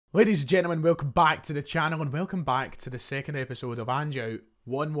Ladies and gentlemen, welcome back to the channel and welcome back to the second episode of Ange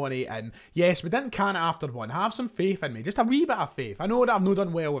 118 in. Yes, we didn't can it after one. Have some faith in me, just a wee bit of faith. I know that I've not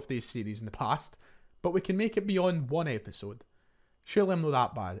done well with these series in the past, but we can make it beyond one episode. Surely I'm not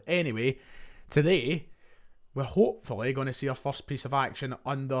that bad. Anyway, today we're hopefully going to see our first piece of action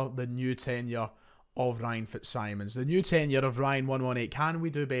under the new tenure of Ryan Fitzsimons. The new tenure of Ryan 118. Can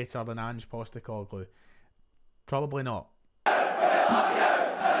we do better than Ange Postecoglou? Probably not.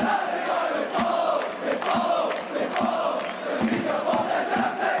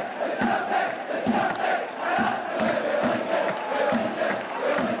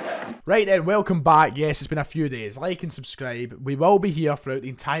 Right then, welcome back. Yes, it's been a few days. Like and subscribe. We will be here throughout the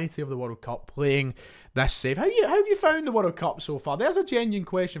entirety of the World Cup playing this save. How have you found the World Cup so far? There's a genuine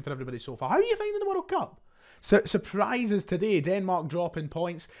question for everybody so far. How are you finding the World Cup? Surprises today. Denmark dropping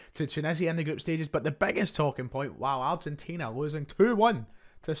points to Tunisia in the group stages. But the biggest talking point, wow, Argentina losing 2-1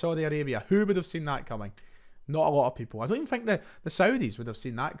 to Saudi Arabia. Who would have seen that coming? Not a lot of people. I don't even think the Saudis would have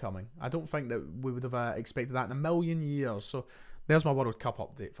seen that coming. I don't think that we would have expected that in a million years. So there's my World Cup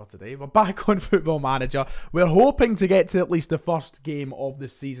update for today. We're back on Football Manager. We're hoping to get to at least the first game of the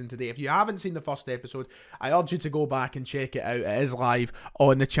season today. If you haven't seen the first episode, I urge you to go back and check it out. It is live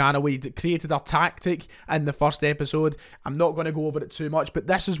on the channel. We created our tactic in the first episode. I'm not going to go over it too much, but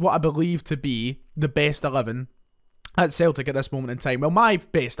this is what I believe to be the best 11 at Celtic at this moment in time. Well, my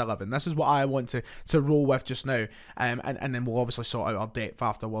best 11. This is what I want to roll with just now. And then we'll obviously sort out our depth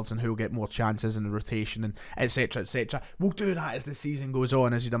afterwards and who'll get more chances in the rotation and etc, etc. We'll do that as the season goes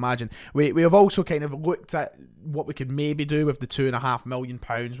on, as you'd imagine. We have also kind of looked at what we could maybe do with the £2.5 million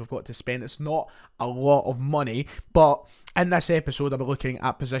we've got to spend. It's not a lot of money, but in this episode I'll be looking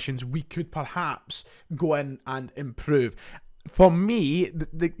at positions we could perhaps go in and improve. For me,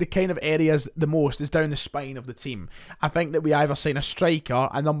 the kind of areas the most is down the spine of the team. I think that we either sign a striker,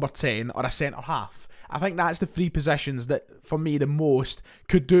 a number 10, or a centre-half. I think that's the three positions that, for me, the most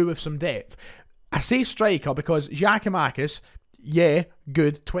could do with some depth. I say striker because Giacomakis, yeah,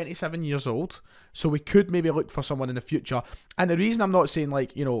 good, 27 years old, so we could maybe look for someone in the future. And the reason I'm not saying,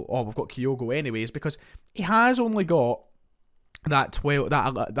 like, you know, oh, we've got Kyogo anyway, is because he has only got that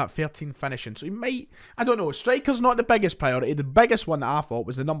 13 finishing, so he might, I don't know, striker's not the biggest priority. The biggest one that I thought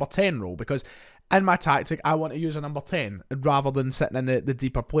was the number 10 role, because in my tactic I want to use a number 10 rather than sitting in the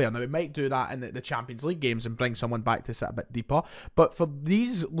deeper player. Now we might do that in the Champions League games and bring someone back to sit a bit deeper, but for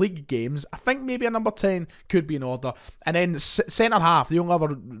these league games I think maybe a number 10 could be in order. And then centre half, the only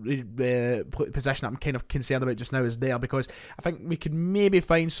other position I'm kind of concerned about just now is there, because I think we could maybe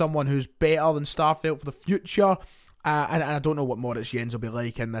find someone who's better than Starfelt for the future. And I don't know what Moritz Jens will be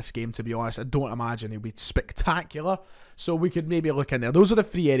like in this game, to be honest. I don't imagine he'll be spectacular. So we could maybe look in there. Those are the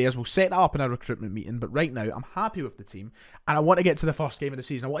three areas. We'll set that up in a recruitment meeting. But right now, I'm happy with the team. And I want to get to the first game of the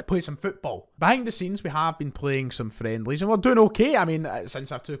season. I want to play some football. Behind the scenes, we have been playing some friendlies. And we're doing okay. I mean,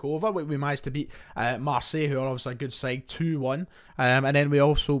 since I've took over, we managed to beat Marseille, who are obviously a good side, 2-1. And then we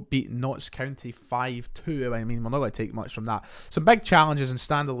also beat Notts County 5-2. I mean, we're not going to take much from that. Some big challenges in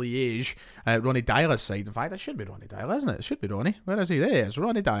Standard Liège. Ronnie Dyler's side. In fact, it should be Ronnie Dyler, isn't it? It should be Ronnie. Where is he? There he is.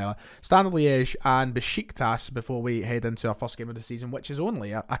 Ronnie Dyler. Standard Liège and Besiktas before we head into our first game of the season, which is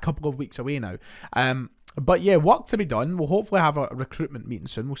only a couple of weeks away now. But yeah, work to be done. We'll hopefully have a recruitment meeting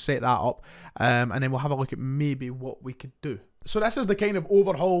soon. We'll set that up. And then we'll have a look at maybe what we could do. So this is the kind of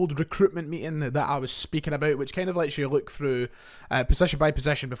overhauled recruitment meeting that I was speaking about, which kind of lets you look through position by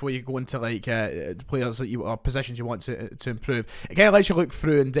position before you go into like players that you or positions you want to improve. It kind of lets you look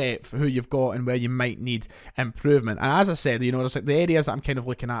through in depth who you've got and where you might need improvement. And as I said, you know, there's like the areas that I'm kind of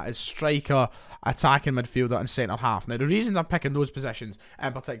looking at is striker, attacking midfielder, and centre half. Now the reasons I'm picking those positions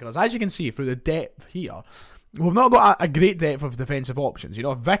in particular is, as you can see through the depth here, we've not got a great depth of defensive options. You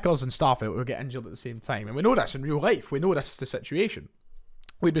know, Vickers and Starfelt will get injured at the same time. And we know this in real life. We know this is the situation.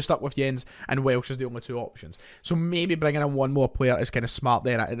 We'd be stuck with Jens and Welsh as the only two options. So maybe bringing in one more player is kind of smart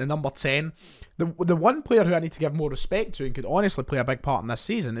there. At the number 10, the one player who I need to give more respect to and could honestly play a big part in this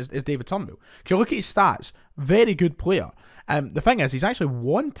season is David Turnbull. If you look at his stats, very good player. The thing is, he's actually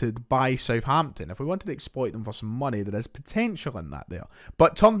wanted by Southampton. If we wanted to exploit them for some money, there is potential in that there.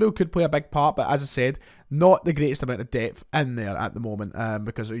 But Turnbull could play a big part, but as I said, not the greatest amount of depth in there at the moment,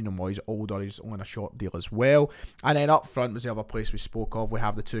 because, you know, he's older, he's on a short deal as well. And then up front was the other place we spoke of. We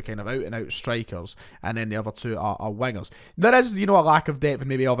have the two kind of out-and-out strikers, and then the other two are wingers. There is, you know, a lack of depth in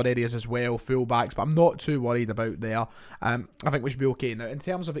maybe other areas as well, fullbacks, but I'm not too worried about there. I think we should be okay. Now, in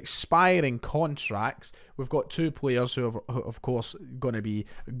terms of expiring contracts, we've got two players who of course, going to be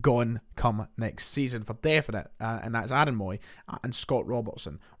gone come next season for definite, and that's Aaron Moy and Scott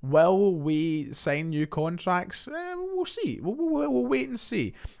Robertson. Will we sign new contracts? We'll see. We'll wait and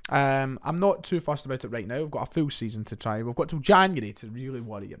see. I'm not too fussed about it right now. We've got a full season to try. We've got till January to really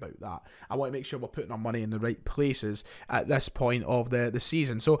worry about that. I want to make sure we're putting our money in the right places at this point of the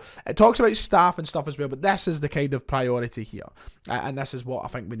season. So it talks about staff and stuff as well, but this is the kind of priority here, and this is what I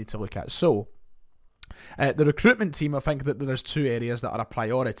think we need to look at. So the recruitment team, I think that there's two areas that are a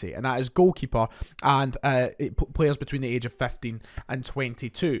priority, and that is goalkeeper and players between the age of 15 and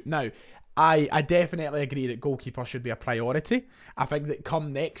 22. Now, I definitely agree that goalkeeper should be a priority. I think that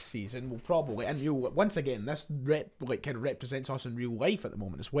come next season, we'll probably, and once again, this kind of represents us in real life at the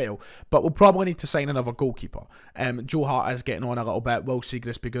moment as well, but we'll probably need to sign another goalkeeper. Joe Hart is getting on a little bit. Will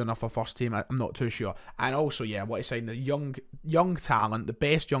Siegrist be good enough for first team? I'm not too sure. And also, I want to sign the young talent, the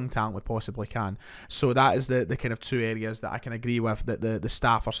best young talent we possibly can. So that is the kind of two areas that I can agree with that the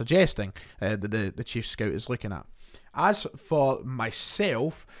staff are suggesting the chief scout is looking at. As for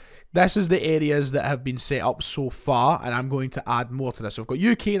myself, this is the areas that have been set up so far, and I'm going to add more to this. So we've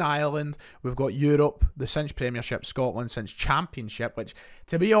got UK and Ireland, we've got Europe, the Cinch Premiership, Scotland, Cinch Championship, which,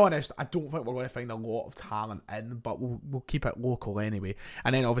 to be honest, I don't think we're going to find a lot of talent in, but we'll keep it local anyway.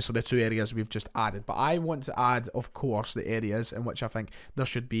 And then obviously the two areas we've just added. But I want to add, of course, the areas in which I think there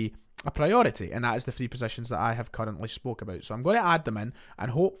should be a priority, and that is the three positions that I have currently spoke about. So I'm going to add them in,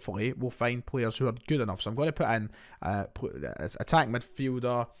 and hopefully we'll find players who are good enough. So I'm going to put in attack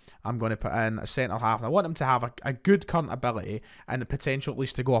midfielder, I'm going to put in a centre half, and I want them to have a good current ability and the potential at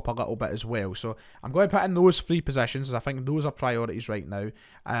least to go up a little bit as well. So I'm going to put in those three positions, as I think those are priorities right now,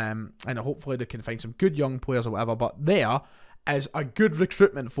 and hopefully they can find some good young players or whatever. But there is a good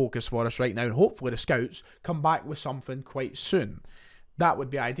recruitment focus for us right now, and hopefully the scouts come back with something quite soon. That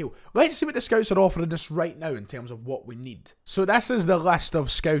would be ideal. Let's see what the scouts are offering us right now in terms of what we need. So this is the list of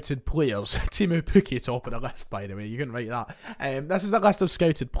scouted players. Timu Pukki top of the list, by the way. You can write that. This is the list of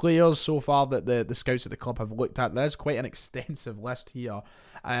scouted players so far that the scouts at the club have looked at. There's quite an extensive list here.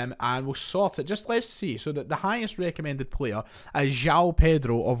 And we'll sort it. Just let's see. So that the highest recommended player is João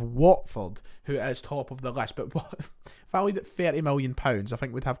Pedro of Watford, who is top of the list. But valued at £30 million, I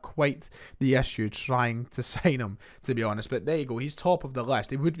think we'd have quite the issue trying to sign him, to be honest. But there you go. He's top of the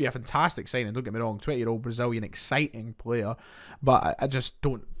list. It would be a fantastic signing, don't get me wrong. 20-year-old Brazilian, exciting player. But I just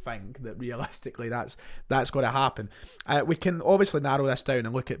don't think that realistically that's going to happen. We can obviously narrow this down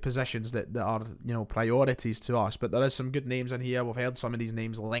and look at positions that are, priorities to us. But there is some good names in here. We've heard some of these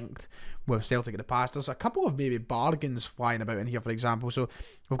names linked with Celtic in the past. There's a couple of maybe bargains flying about in here, for example. So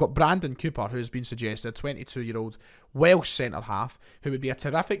we've got Brandon Cooper, who's been suggested, 22-year-old Welsh centre half, who would be a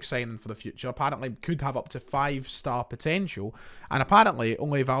terrific signing for the future. Apparently could have up to 5-star potential, and apparently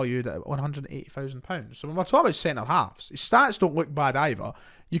only valued at £180,000. So when we're talking about centre halves, his stats don't look bad either.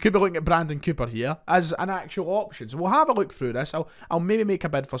 You could be looking at Brandon Cooper here as an actual option. So we'll have a look through this. I'll maybe make a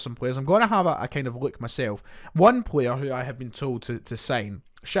bid for some players. I'm going to have a kind of look myself. One player who I have been told to sign,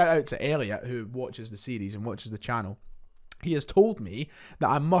 shout out to Elliot, who watches the series and watches the channel. He has told me that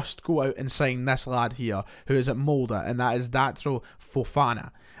I must go out and sign this lad here, who is at Molde, and that is Datro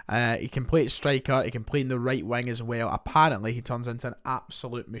Fofana. He can play at striker, he can play in the right wing as well. Apparently, he turns into an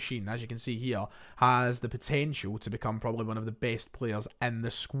absolute machine. As you can see here, has the potential to become probably one of the best players in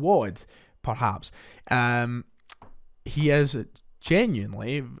the squad, perhaps. He is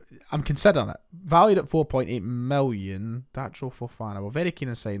genuinely, I'm considering it, valued at 4.8 million. Datro Fofana, we're very keen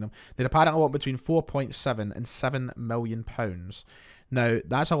on signing him. They'd apparently want between 4.7 and £7 million. Now,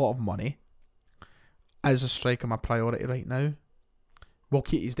 that's a lot of money. Is a striker my priority right now? Well,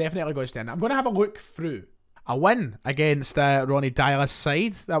 he's definitely going to stand. I'm going to have a look through. A win against Ronnie Dyer's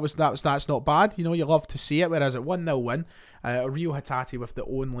side. That's not bad. You love to see it. Whereas at 1-0 win, Rio Hatate with the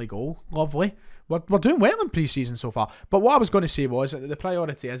only goal. Lovely. We're doing well in pre-season so far. But what I was going to say was that the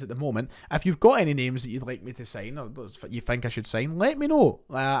priority is at the moment, if you've got any names that you'd like me to sign or you think I should sign, let me know.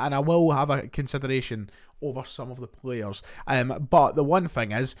 And I will have a consideration over some of the players. But the one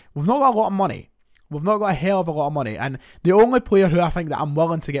thing is, we've not got a lot of money. We've not got a hell of a lot of money, and the only player who I think that I'm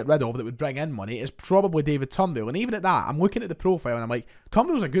willing to get rid of that would bring in money is probably David Turnbull. And even at that, I'm looking at the profile and I'm like,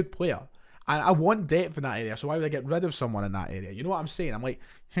 Turnbull's a good player, and I want depth in that area, so why would I get rid of someone in that area? You know what I'm saying? I'm like,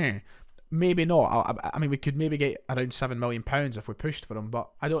 maybe not. I mean, we could maybe get around £7 million if we pushed for him,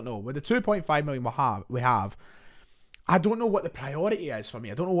 but I don't know. With the 2.5 million we have, I don't know what the priority is for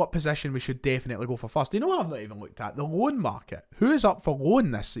me. I don't know what position we should definitely go for first. Do you know what I've not even looked at? The loan market. Who is up for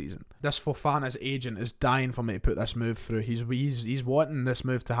loan this season? This Fofana's agent is dying for me to put this move through. He's wanting this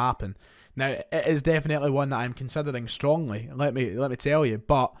move to happen. Now, it is definitely one that I'm considering strongly. Let me tell you.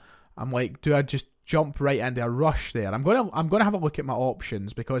 But I'm like, do I just jump right into a rush there. I'm gonna have a look at my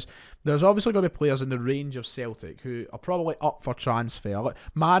options, because there's obviously going to be players in the range of Celtic who are probably up for transfer. Like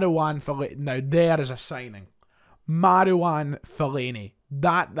Marouane Fellaini. Now there is a signing. Marouane Fellaini.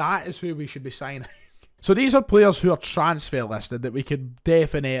 That is who we should be signing. So these are players who are transfer listed that we could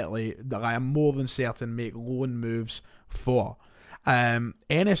definitely, that I am more than certain, make loan moves for.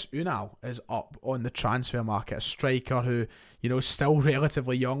 Enes Unal is up on the transfer market, a striker who, you know, still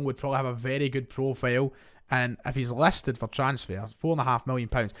relatively young, would probably have a very good profile, and if he's listed for transfer, £4.5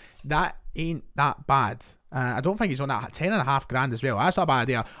 million, that ain't that bad. I don't think he's on that 10.5 grand as well. That's not a bad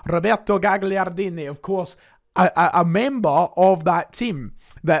idea. Roberto Gagliardini, of course, a member of that team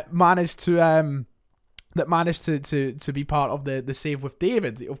that managed to be part of the save with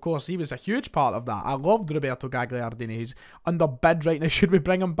David. Of course, he was a huge part of that. I loved Roberto Gagliardini. He's under bid right now. Should we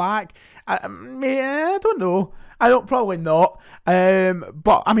bring him back? I don't know. Probably not.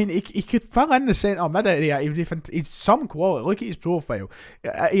 But I mean, he could fill in the centre mid area. He's some quality. Look at his profile.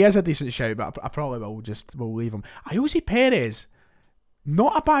 He is a decent shout, but I probably will leave him. Jose Perez.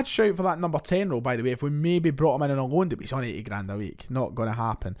 Not a bad shout for that number 10 role, by the way. If we maybe brought him in on a loan, he's on 80 grand a week. Not going to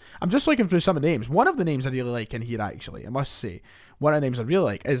happen. I'm just looking through some of the names. One of the names I really like in here, actually, I must say, one of the names I really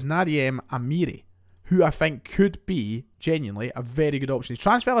like is Nadiem Amiri, who I think could be, genuinely, a very good option. He's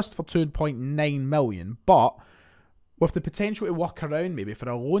transfer listed for 2.9 million, but with the potential to work around maybe for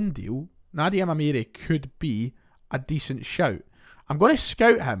a loan deal, Nadiem Amiri could be a decent shout. I'm going to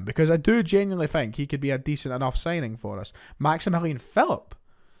scout him because I do genuinely think he could be a decent enough signing for us. Maximilian Philip.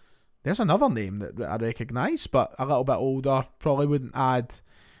 There's another name that I recognise, but a little bit older. Probably wouldn't add.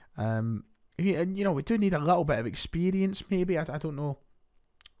 You know, we do need a little bit of experience, maybe. I don't know.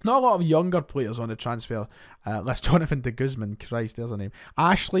 Not a lot of younger players on the transfer list. Jonathan de Guzman, Christ, there's a name.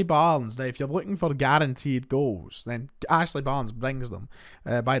 Ashley Barnes. Now, if you're looking for guaranteed goals, then Ashley Barnes brings them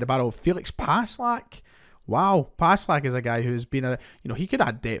by the barrel. Felix Paslak. Wow, Paslak is a guy who's been he could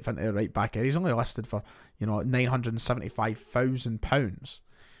add depth into the right back here. He's only listed for, £975,000.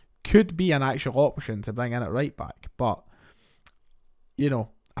 Could be an actual option to bring in at right back, but I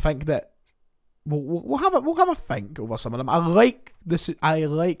think that we'll have a think over some of them. I like the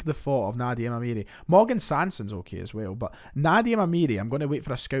thought of Nadiem Amiri. Morgan Sanson's okay as well, but Nadiem Amiri, I'm going to wait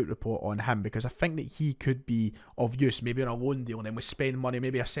for a scout report on him because I think that he could be of use, maybe on a loan deal, and then we spend money,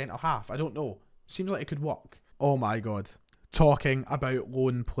 maybe a centre half. I don't know. Seems like it could work. Oh my god. Talking about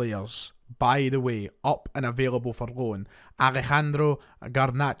loan players. By the way, up and available for loan, Alejandro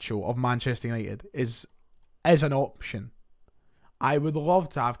Garnacho of Manchester United is an option. I would love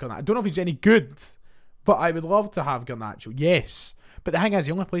to have Garnacho. I don't know if he's any good, but I would love to have Garnacho. Yes. But the thing is,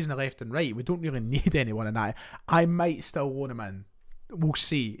 he only plays in the left and right. We don't really need anyone in that. I might still loan him in. We'll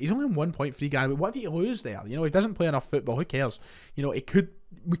see. He's only on 1.3 grand. But what if he lose there? He doesn't play enough football. Who cares? We could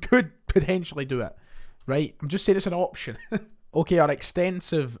potentially do it. Right? I'm just saying it's an option. Okay, our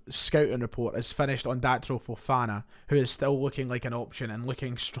extensive scouting report is finished on Datro Fofana, who is still looking like an option and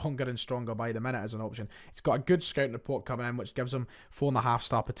looking stronger and stronger by the minute as an option. He's got a good scouting report coming in, which gives him 4.5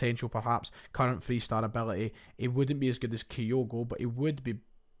 star potential, perhaps. Current 3-star ability. He wouldn't be as good as Kyogo, but he would be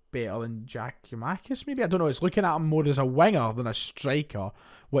better than Giacomakis, maybe? I don't know. It's looking at him more as a winger than a striker,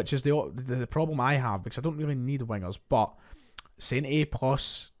 which is the problem I have, because I don't really need wingers. But saying A+,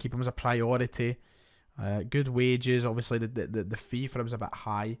 keep him as a priority. Good wages. Obviously, the fee for him is a bit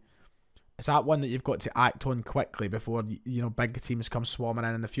high. Is that one that you've got to act on quickly before big teams come swarming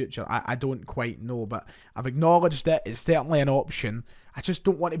in the future? I don't quite know, but I've acknowledged it. It's certainly an option. I just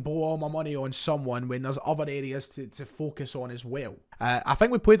don't want to blow all my money on someone when there's other areas to focus on as well. I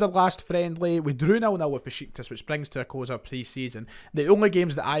think we played our last friendly. We drew 0-0 with Besiktas, which brings to a close our pre-season. The only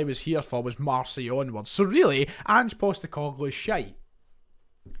games that I was here for was Marseille onwards. So really, Ange Postecoglou's shite.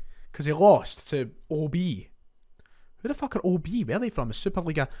 Because he lost to OB. Who the fuck are OB? Where are they from? The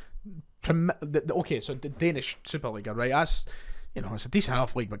Superliga. Okay, so the Danish Superliga, right? That's, it's a decent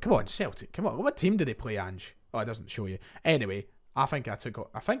enough league, but come on, Celtic. Come on, what team did they play, Ange? Oh, it doesn't show you. Anyway, I think I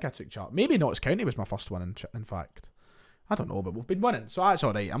took Chart. Maybe Notts County was my first one, in fact. I don't know, but we've been winning, so that's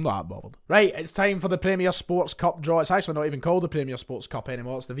alright. I'm not that bothered. Right, it's time for the Premier Sports Cup draw. It's actually not even called the Premier Sports Cup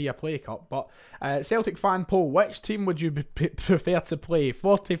anymore. It's the Viaplay Cup. But Celtic fan poll, which team would you prefer to play?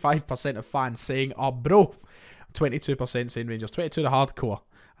 45% of fans saying Arbroath. 22% saying Rangers. 22 the hardcore.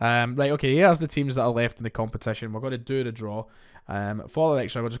 Right, okay, here's the teams that are left in the competition. We're going to do the draw. For the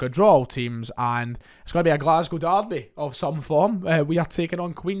next round, we're just going to draw all teams, and it's going to be a Glasgow derby of some form. We are taking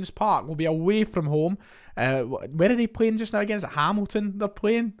on Queen's Park. We'll be away from home. Where are they playing just now again? Is it Hamilton they're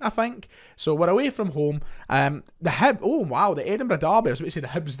playing, I think? So we're away from home. The Edinburgh derby. I was about to say the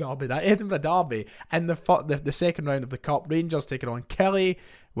Hibs derby. That Edinburgh derby in the second round of the Cup. Rangers taking on Kelly,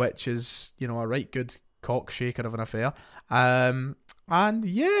 which is, a right good cockshaker of an affair. And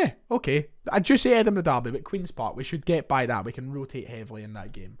yeah, okay. I just say Edinburgh derby, but Queen's Park, we should get by that. We can rotate heavily in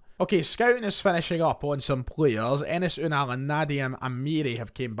that game. Okay, scouting is finishing up on some players. Enes Unal and Nadim Amiri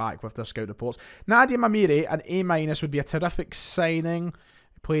have came back with their scout reports. Nadim Amiri, an A- would be a terrific signing.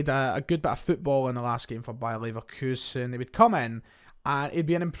 He played a good bit of football in the last game for Bayer Leverkusen. He would come in, and it'd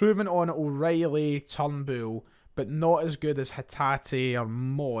be an improvement on O'Reilly, Turnbull, but not as good as Hatate or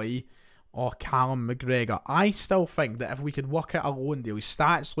Moy or Callum McGregor. I still think that if we could work out a loan deal, his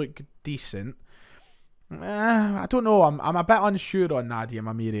stats look decent. I don't know. I'm a bit unsure on Nadim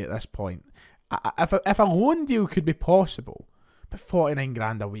Amiri at this point. If a loan deal could be possible, but 49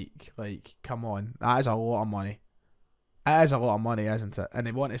 grand a week, like, come on, that is a lot of money. It is a lot of money, isn't it? And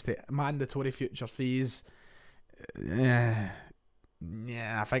they want us to mandatory future fees. Yeah,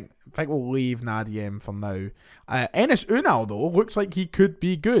 I think we'll leave Nadim for now. Enes Unal, though, looks like he could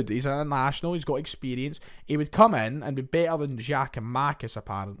be good. He's an international. He's got experience. He would come in and be better than Jack and Marcus,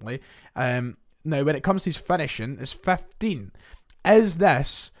 apparently. Now, when it comes to his finishing, it's 15. Is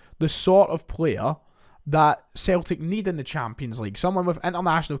this the sort of player that Celtic need in the Champions League? Someone with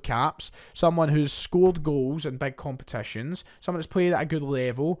international caps, someone who's scored goals in big competitions, someone that's played at a good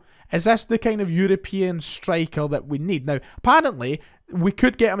level. Is this the kind of European striker that we need? Now, apparently, we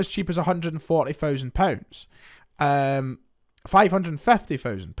could get him as cheap as £140,000.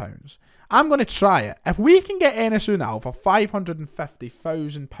 £550,000. I'm going to try it. If we can get Enes Unal for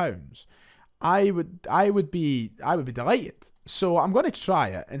 £550,000, I would be delighted. So I'm going to try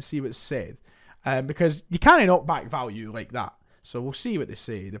it and see what's said. Because you can't knock back value like that. So we'll see what they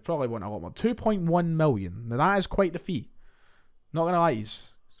say. They probably want a lot more. 2.1 million. Now that is quite the fee. Not going to lie,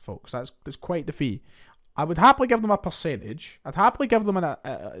 folks. That's quite the fee. I would happily give them a percentage. I'd happily give them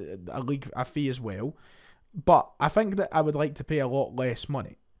a fee as well. But I think that I would like to pay a lot less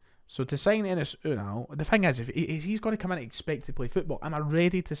money. So to sign Enes Unal, the thing is, if he's going to come in and expect to play football, am I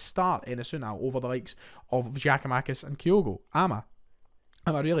ready to start Enes Unal over the likes of Giakoumakis and Kyogo? Am I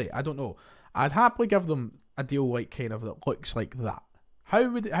really? I don't know. I'd happily give them a deal like kind of that looks like that. How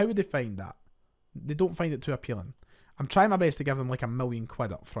would they find that? They don't find it too appealing. I'm trying my best to give them like £1 million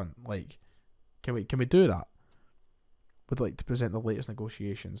up front. Like, can we do that? Would like to present the latest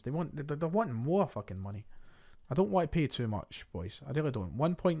negotiations. They're wanting more fucking money. I don't want to pay too much, boys. I really don't.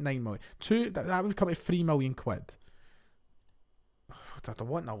 1.9 million. That would come to £3 million. They're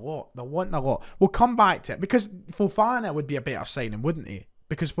wanting a lot. They're wanting a lot. We'll come back to it because Fofana would be a better signing, wouldn't he?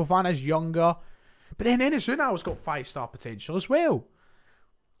 Because Fofana's younger. But then Enes Unal's got 5-star potential as well.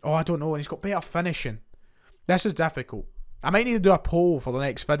 Oh, I don't know. And he's got better finishing. This is difficult. I might need to do a poll for the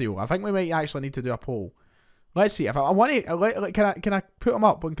next video. I think we might actually need to do a poll. Let's see. If I want to, can I put them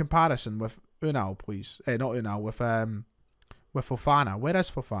up in comparison with Unal, please? Not Unal, with Fofana. Where is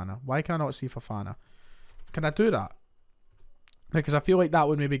Fofana? Why can I not see Fofana? Can I do that? Because I feel like that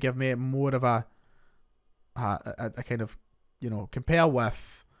would maybe give me more of a kind of, compare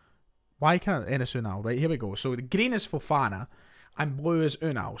with. Why can't Enes Unal? Right, here we go. So the green is Fofana and blue is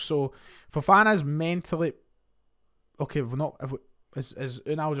Unal. So Fofana's mentally okay. We're not. Is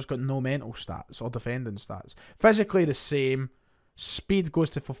Unal just got no mental stats or defending stats? Physically the same. Speed goes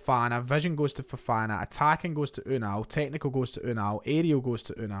to Fofana. Vision goes to Fofana. Attacking goes to Unal. Technical goes to Unal. Aerial goes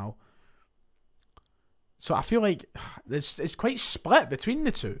to Unal. So I feel like it's quite split between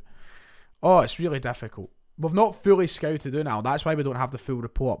the two. Oh, it's really difficult. We've not fully scouted Unal. That's why we don't have the full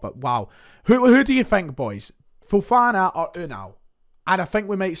report. But wow. Who do you think, boys? Fofana or Unal? And I think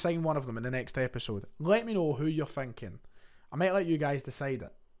we might sign one of them in the next episode. Let me know who you're thinking. I might let you guys decide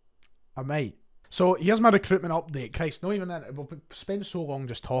it. I might. So here's my recruitment update. Christ, not even that. We've spent so long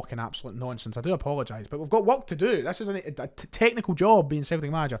just talking absolute nonsense. I do apologise, but we've got work to do. This is a technical job being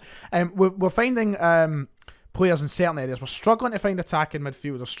Celtic manager. We're finding players in certain areas. We're struggling to find attacking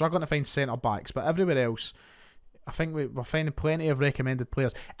midfielders, struggling to find centre backs, but everywhere else, I think we're finding plenty of recommended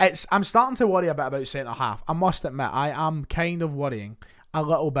players. I'm starting to worry a bit about centre half. I must admit, I am kind of worrying a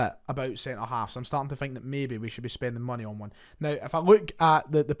little bit about centre halves. I'm starting to think that maybe we should be spending money on one. Now, if I look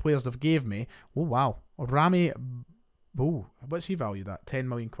at the players they've gave me, oh wow, Rami Oh, what's he valued at? 10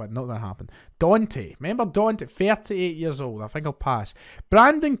 million quid. Not going to happen. Dante. Remember Dante? 38 years old. I think I'll pass.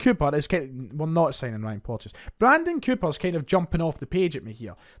 Brandon Cooper is kind of... We're not signing Ryan Porteous. Brandon Cooper's kind of jumping off the page at me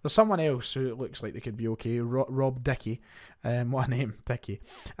here. There's someone else who looks like they could be okay. Rob Dickey. What a name. Dickey.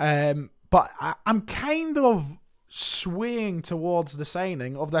 But I'm kind of swaying towards the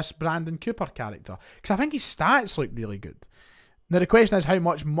signing of this Brandon Cooper character. Because I think his stats look really good. Now the question is, how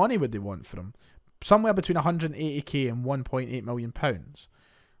much money would they want for him? Somewhere between 180k and 1.8 million pounds.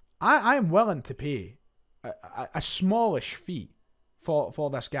 I am willing to pay a smallish fee for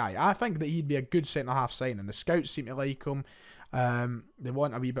this guy. I think that he'd be a good centre-half signing. The scouts seem to like him. They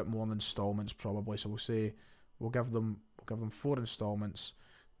want a wee bit more instalments probably, so we'll give them 4 instalments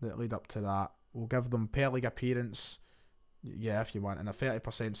that lead up to that. We'll give them per league appearance, yeah, if you want, and a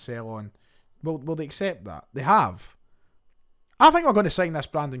 30% sell on. Will they accept that? They have. I think we're going to sign this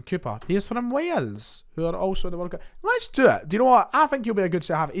Brandon Cooper. He's from Wales, who are also in the World Cup. Let's do it. Do you know what? I think he'll be a good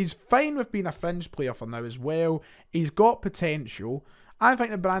to have. He's fine with being a fringe player for now as well. He's got potential. I think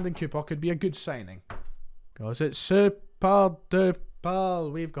that Brandon Cooper could be a good signing. Because it's super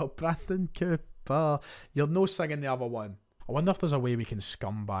duper. We've got Brandon Cooper. You're no singing the other one. I wonder if there's a way we can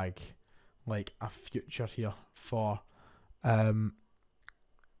scumbag like a future here for Alejandro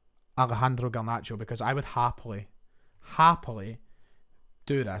Garnacho, because I would happily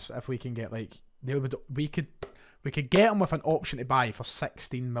do this if we can get like we could get him with an option to buy for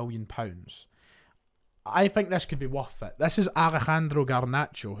 £16 million. I think this could be worth it. This is Alejandro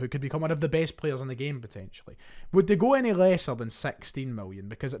Garnacho, who could become one of the best players in the game potentially. Would they go any lesser than 16 million?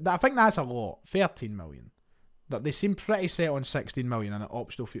 Because I think that's a lot. 13 million. They seem pretty set on 16 million and an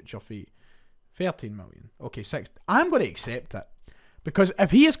optional future fee. 13 million. Okay, I'm going to accept it. Because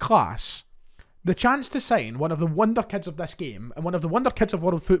if he is class, the chance to sign one of the wonder kids of this game and one of the wonder kids of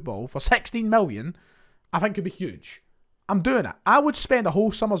world football for 16 million, I think could be huge. I'm doing it. I would spend a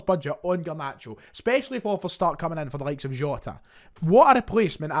whole summer's budget on Garnacho, especially if offers start coming in for the likes of Jota. What a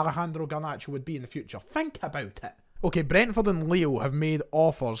replacement Alejandro Garnacho would be in the future. Think about it. Okay, Brentford and Leo have made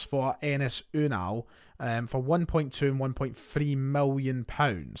offers for Enes Unal for 1.2 and 1.3 million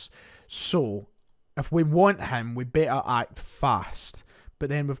pounds. So, if we want him, we better act fast. But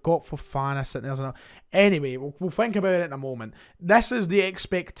then we've got Fofana sitting there. Anyway, we'll think about it in a moment. This is the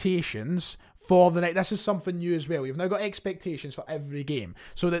expectations for the night. This is something new as well. We've now got expectations for every game.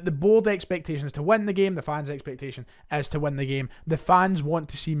 So that the board expectation is to win the game. The fans' expectation is to win the game. The fans want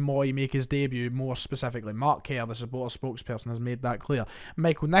to see Moy make his debut more specifically. Mark Kerr, the supporter spokesperson, has made that clear.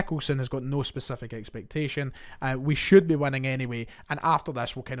 Michael Nicholson has got no specific expectation. We should be winning anyway. And after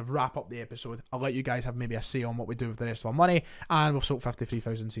this, we'll kind of wrap up the episode. I'll let you guys have maybe a say on what we do with the rest of our money. And we've sold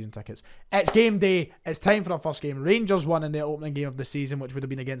 53,000 season tickets. It's game day. It's time for our first game. Rangers won in the opening game of the season, which would have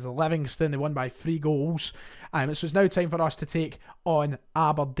been against Livingston. They won by 3 goals. So it's now time for us to take on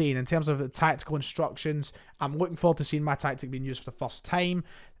Aberdeen. In terms of the tactical instructions, I'm looking forward to seeing my tactic being used for the first time.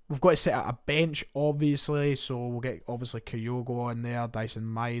 We've got to set out a bench, obviously, so we'll get obviously Kyogo on there, Dyson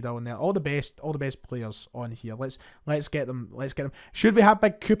Maida on there, all the best players on here. Let's get them. Should we have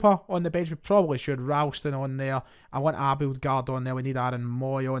Big Cooper on the bench? We probably should. Ralston on there. I want Abildgaard on there. We need Aaron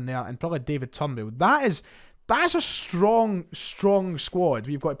Moy on there, and probably David Turnbull. That's a strong squad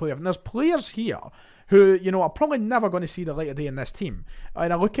we've got to play with. And there's players here who, you know, are probably never going to see the light of day in this team.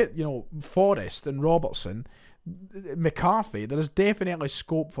 And I look at, you know, Forrest and Robertson, McCarthy. There is definitely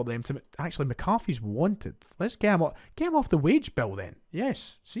scope for them to... Actually, McCarthy's wanted. Let's get him off the wage bill then.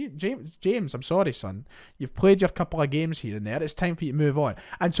 Yes. See, James, I'm sorry, son. You've played your couple of games here and there. It's time for you to move on.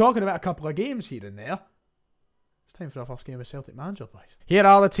 And talking about a couple of games here and there, it's time for our first game with Celtic manager, boys. Here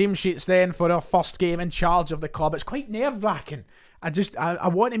are the team sheets then for our first game in charge of the club. It's quite nerve-wracking. I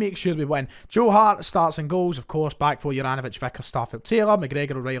want to make sure we win. Joe Hart starts in goals, of course. Back for Juranovic, Vickers, Starfield, Taylor,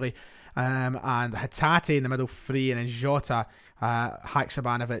 McGregor, O'Reilly, and Hatate in the middle 3, and then Jota,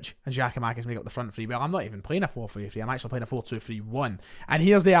 Haksabanovic, and Giacomakis make up the front 3. Well, I'm not even playing a 4-3-3. I'm actually playing a 4-2-3-1. And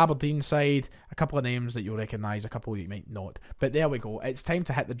here's the Aberdeen side. A couple of names that you'll recognise, a couple that you might not. But there we go. It's time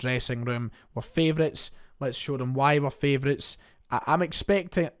to hit the dressing room. We're favourites. Let's show them why we're favourites. I'm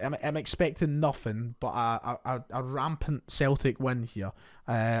expecting nothing but a rampant Celtic win here.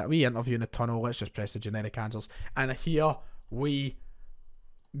 We interview in the tunnel. Let's just press the generic answers, and here we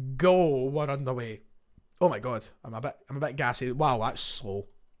go. We're underway. Oh my god, I'm a bit gassy. Wow, that's slow.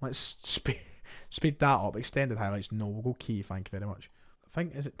 Let's speed that up. Extended highlights. No, we'll go key. Thank you very much.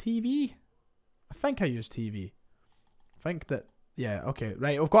 Is it TV? I think I use TV. I think that. Yeah. Okay.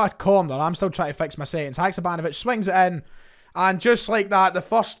 Right. We've got a corner. I'm still trying to fix my settings. Haksabanovic swings it in. And just like that, the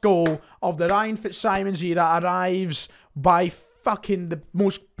first goal of the Ryan Fitzsimons era arrives by fucking the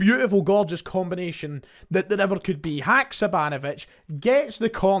most beautiful, gorgeous combination that there ever could be. Haksabanovic gets the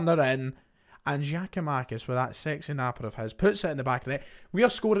corner in, and Giacomakis, with that sexy napper of his, puts it in the back of the net. We are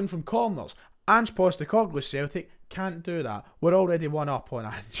scoring from corners. Ange Postecoglou's Celtic can't do that. We're already one up on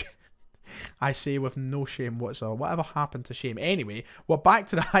Ange. I say with no shame whatsoever. Whatever happened to shame? Anyway, we're back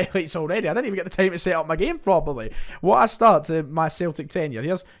to the highlights already. I didn't even get the time to set up my game properly. What a start to my Celtic tenure.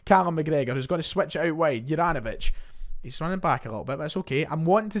 Here's Callum McGregor, who's going to switch it out wide. Juranovic. He's running back a little bit, but it's okay. I'm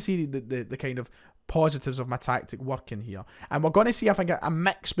wanting to see the kind of positives of my tactic working here. And we're going to see, I think, a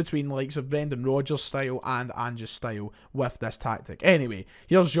mix between the likes of Brendan Rodgers' style and Ange's style with this tactic. Anyway,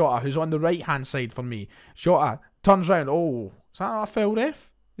 here's Jota, who's on the right-hand side for me. Jota turns round. Oh, is that not a foul,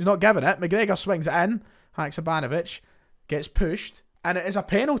 ref? He's not giving it. McGregor swings it in. Haksabanovic gets pushed. And it is a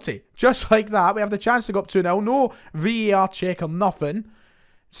penalty. Just like that, we have the chance to go up 2-0. No VAR check or nothing.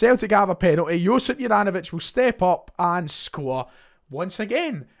 Celtic have a penalty. Josip Juranovic will step up and score. Once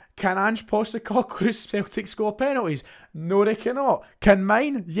again, can Ange Postecoglou's Celtic score penalties? No, they cannot. Can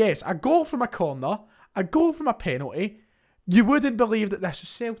mine? Yes. A goal from a corner. A goal from a penalty. You wouldn't believe that this is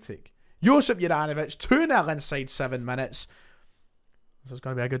Celtic. Josip Juranovic, 2-0 inside 7 minutes. This is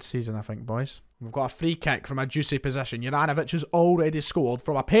going to be a good season, I think, boys. We've got a free kick from a juicy position. Juranovic has already scored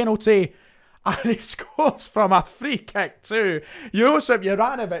from a penalty. And he scores from a free kick too. Josip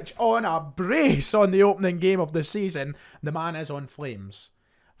Juranovic on a brace on the opening game of the season. The man is on flames.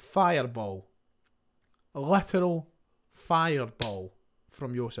 Fireball. Literal fireball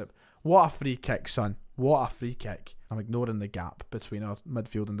from Josip. What a free kick, son. What a free kick. I'm ignoring the gap between our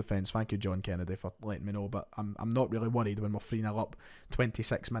midfield and defence. Thank you, John Kennedy, for letting me know. But I'm not really worried when we're 3-0 up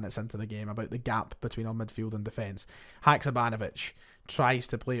 26 minutes into the game about the gap between our midfield and defence. Haksabanovic tries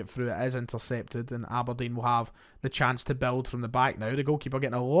to play it through. It is intercepted, and Aberdeen will have the chance to build from the back now. The goalkeeper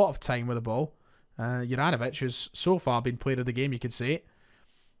getting a lot of time with the ball. Juranovic, who's so far been player of the game, you could say,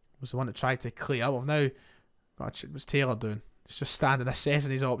 was the one that tried to clear. We've now got, what's Taylor doing? He's just standing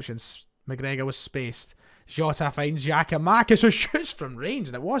assessing his options. McGregor was spaced. Jota finds Giacomakis, who shoots from range,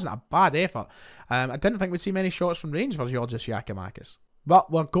 and it wasn't a bad effort. I didn't think we'd see many shots from range for Georgios Giacomakis.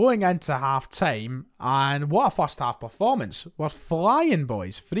 But we're going into half-time, and what a first-half performance. We're flying,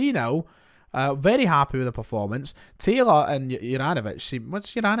 boys. 3-0. Very happy with the performance. Taylor and Juranovic,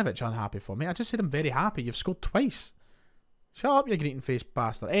 what's Juranovic unhappy for, mate? I just said I'm very happy. You've scored twice. Shut up, you greeting-faced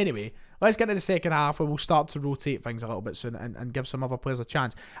bastard. Anyway, let's get into the second half, where we'll start to rotate things a little bit soon and give some other players a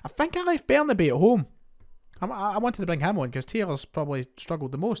chance. I think I left Bernabei at home. I wanted to bring him on because Taylor's probably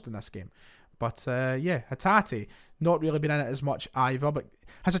struggled the most in this game. But yeah, Hatate, not really been in it as much either, but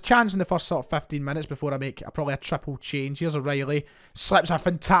has a chance in the first sort of 15 minutes before I make probably a triple change. Here's O'Reilly, slips a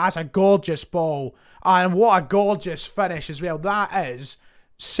fantastic, gorgeous ball. And what a gorgeous finish as well. That is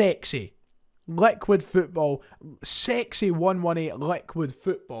sexy. Liquid football. Sexy 118 liquid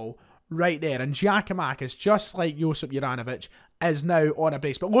football right there. And Giacomakis, just like Josip Juranovic, is now on a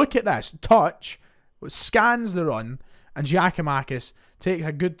brace. But look at this. Touch. Scans the run. And Giacomakis takes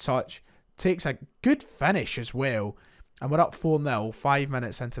a good touch. Takes a good finish as well. And we're up 4-0, 5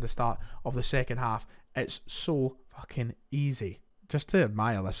 minutes into the start of the second half. It's so fucking easy. Just to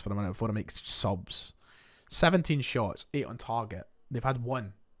admire this for a minute before I make subs. 17 shots, 8 on target. They've had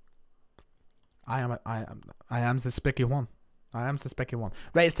 1. I am the spicky one. I am the spicky one.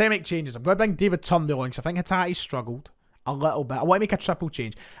 Right, it's time to make changes. I'm going to bring David Turnbull on because I think Hatate's struggled a little bit. I want to make a triple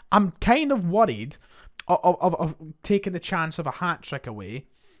change. I'm kind of worried of taking the chance of a hat-trick away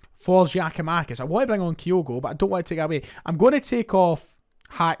for Giacomakis. I want to bring on Kyogo, but I don't want to take it away. I'm going to take off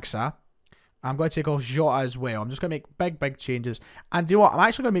Haxa. I'm going to take off Jota as well. I'm just going to make big changes. And you know what? I'm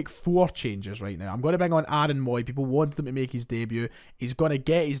actually going to make 4 changes right now. I'm going to bring on Aaron Moy. People wanted him to make his debut. He's going to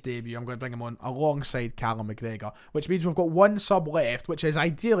get his debut. I'm going to bring him on alongside Callum McGregor, which means we've got 1 sub left, which is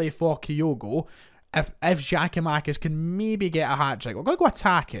ideally for Kyogo. If Giacomakis can maybe get a hat-trick, we're going to go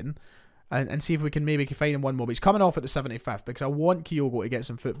attacking and see if we can maybe find him 1 more. But he's coming off at the 75th because I want Kyogo to get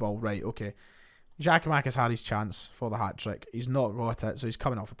some football. Right, okay. Giacomakis had his chance for the hat-trick. He's not got it, so he's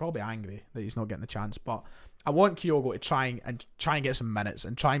coming off. He's probably angry that he's not getting the chance. But I want Kyogo to try and get some minutes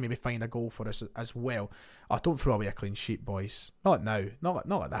and try and maybe find a goal for us as well. Oh, don't throw away a clean sheet, boys. Not now. Not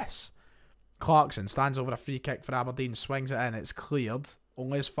like this. Clarkson stands over a free kick for Aberdeen, swings it in. It's cleared.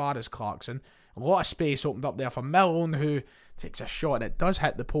 Only as far as Clarkson. A lot of space opened up there for Milne, who takes a shot, and it does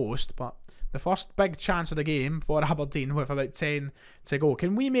hit the post, but the first big chance of the game for Aberdeen with about 10 to go.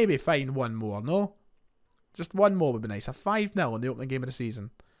 Can we maybe find 1 more? No? Just 1 more would be nice. A 5-0 in the opening game of the season.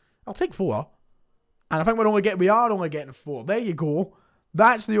 I'll take 4. And I think we are only getting 4. There you go.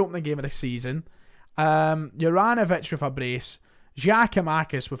 That's the opening game of the season. Juranovic with a brace.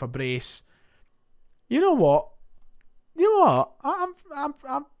 Giacomakis with a brace. You know what? You know what?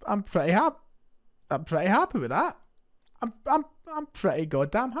 I'm pretty happy. I'm pretty happy with that. I'm pretty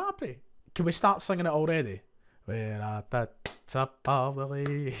goddamn happy. Can we start singing it already? We're at the top of the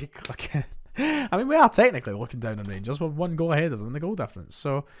league. I mean, we are technically looking down on Rangers. We're one goal ahead of them in the goal difference.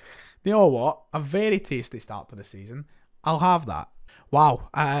 So, you know what? A very tasty start to the season. I'll have that. Wow.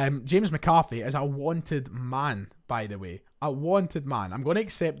 James McCarthy is a wanted man, by the way. A wanted man. I'm going to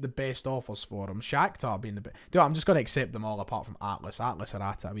accept the best offers for him. Shakhtar being the best. I'm just going to accept them all apart from Atlas. Atlas are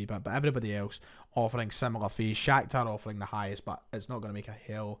at it a wee bit, but everybody else offering similar fees. Shakhtar offering the highest, but it's not going to make a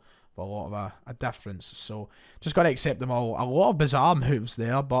hell of a lot of a difference. So just got to accept them all. A lot of bizarre moves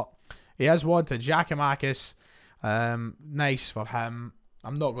there, but he is wanted. Giacomakis, nice for him.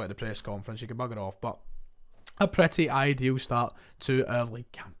 I'm not going to the press conference. You can bugger off, but a pretty ideal start to our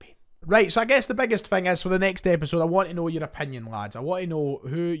league campaign. Right, so I guess the biggest thing is for the next episode, I want to know your opinion, lads. I want to know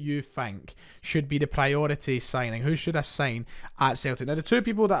who you think should be the priority signing. Who should I sign at Celtic? Now, the two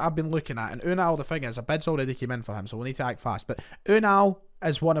people that I've been looking at, and Unal, the thing is, a bid's already came in for him, so we'll need to act fast. But Unal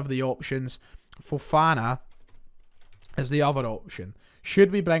is one of the options. Fofana is the other option.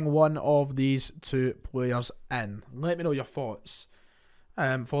 Should we bring one of these two players in? Let me know your thoughts.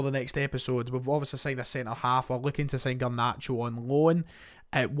 For the next episode, we've obviously signed a centre half. We're looking to sign Garnacho on loan.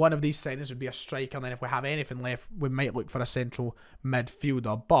 One of these signings would be a striker, and then if we have anything left, we might look for a central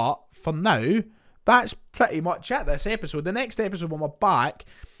midfielder. But for now, that's pretty much it this episode. The next episode, when we're back,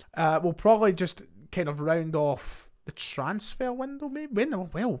 we'll probably just kind of round off the transfer window, maybe.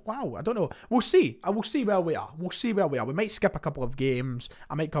 Well, wow, I don't know. We'll see. I will see where we are. We'll see where we are. We might skip a couple of games.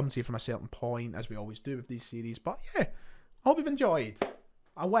 I might come to you from a certain point, as we always do with these series. But yeah, I hope you've enjoyed.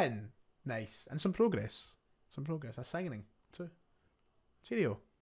 A win. Nice. And some progress. A signing too. Cheerio.